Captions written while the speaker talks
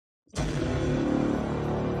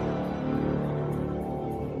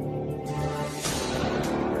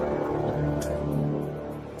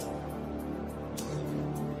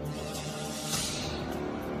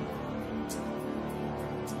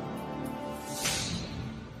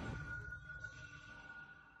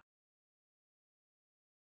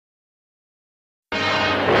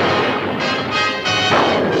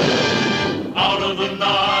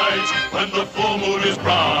when the full moon is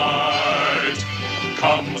bright,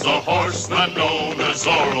 comes a horseman known as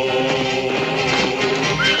Zorro.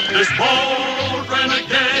 This bold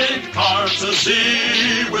renegade carves a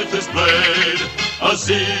Z with his blade, a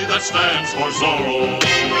Z that stands for Zorro.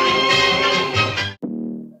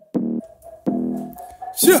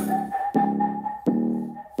 Yeah.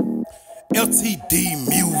 LTD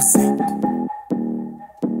Music.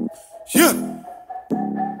 Yeah.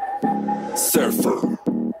 Surfer.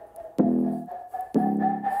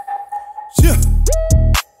 Yeah.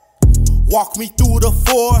 Walk me through the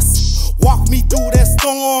forest, walk me through that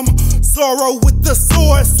storm. Zorro with the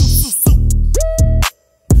sword.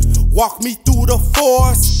 Walk me through the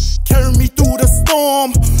forest, carry me through the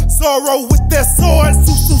storm. Zorro with that sword.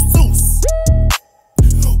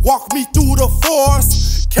 Walk me through the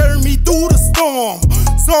forest, carry me through the storm.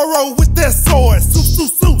 Zorro with that sword.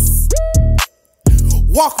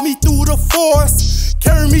 Walk me through the forest,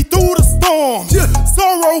 carry me through the storm.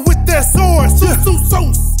 Zorro with that sword.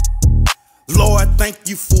 Lord, thank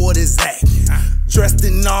you for this act. Dressed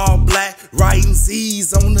in all black, writing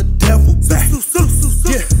Z's on the devil back.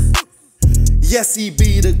 Yes, he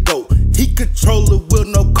be the GOAT. He control it with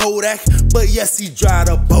no Kodak, but yes, he drive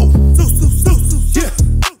the boat.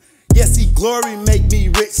 Yes, he glory make me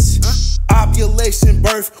rich. Ovulation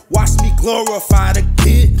birth, watch me glorify the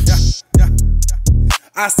kid.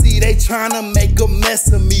 I see they tryna make a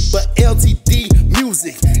mess of me, but LTD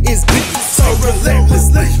Music is beat so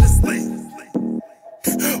relentlessly.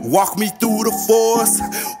 Walk me through the forest,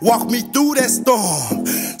 walk me through that storm.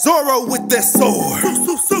 Zorro with that sword.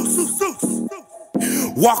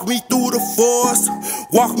 Walk me through the forest,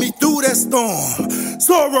 walk me through that storm.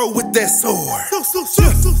 Zorro with that sword.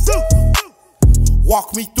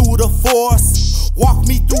 Walk me through the forest, walk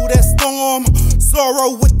me through that storm.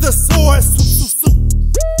 Zorro with the sword.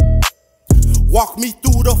 Walk me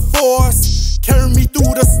through the forest, carry me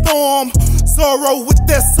through the storm. Zorro with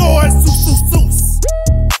that sword.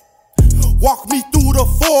 Walk me through the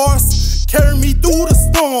forest, carry me through the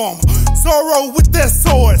storm. Zorro with that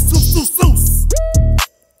sword.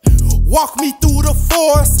 Walk me through the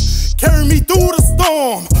forest, carry me through the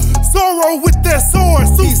storm. Zorro with that sword.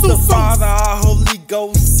 He's the Father, our Holy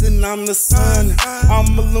Ghost, and I'm the Son.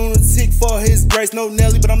 I'm a lunatic for His grace. No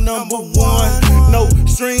Nelly, but I'm number one. No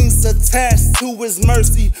strings attached to His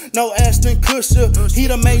mercy. No Ashton Kutcher. He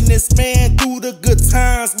the maintenance man through the good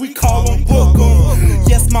times. We call him Booker.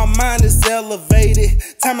 Yes, my mind is elevated.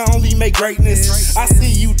 Time I only make greatness. I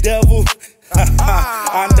see you, devil.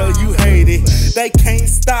 I know you hate it. They can't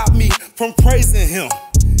stop me from praising Him.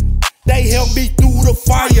 They help me through the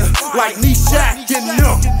fire like Nishak and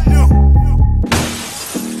them.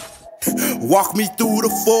 Walk me through the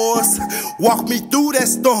forest, walk me through that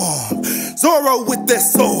storm. Zorro with that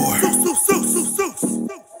sword.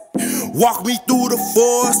 Walk me through the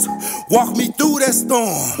forest, walk me through that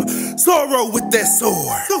storm. Zorro with that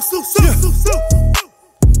sword.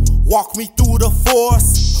 Walk me through the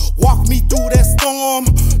forest, walk me through that storm.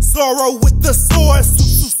 Zorro with the sword.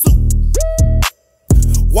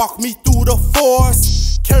 Walk me through the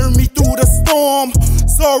forest, carry me through the storm.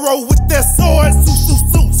 Zorro with that sword.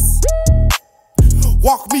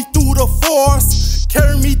 Walk me through the forest,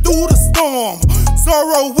 carry me through the storm.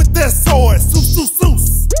 Zorro with that sword.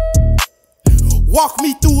 Walk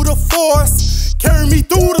me through the forest, carry me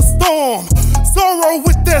through the storm. Zorro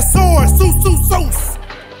with that sword.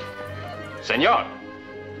 Señor.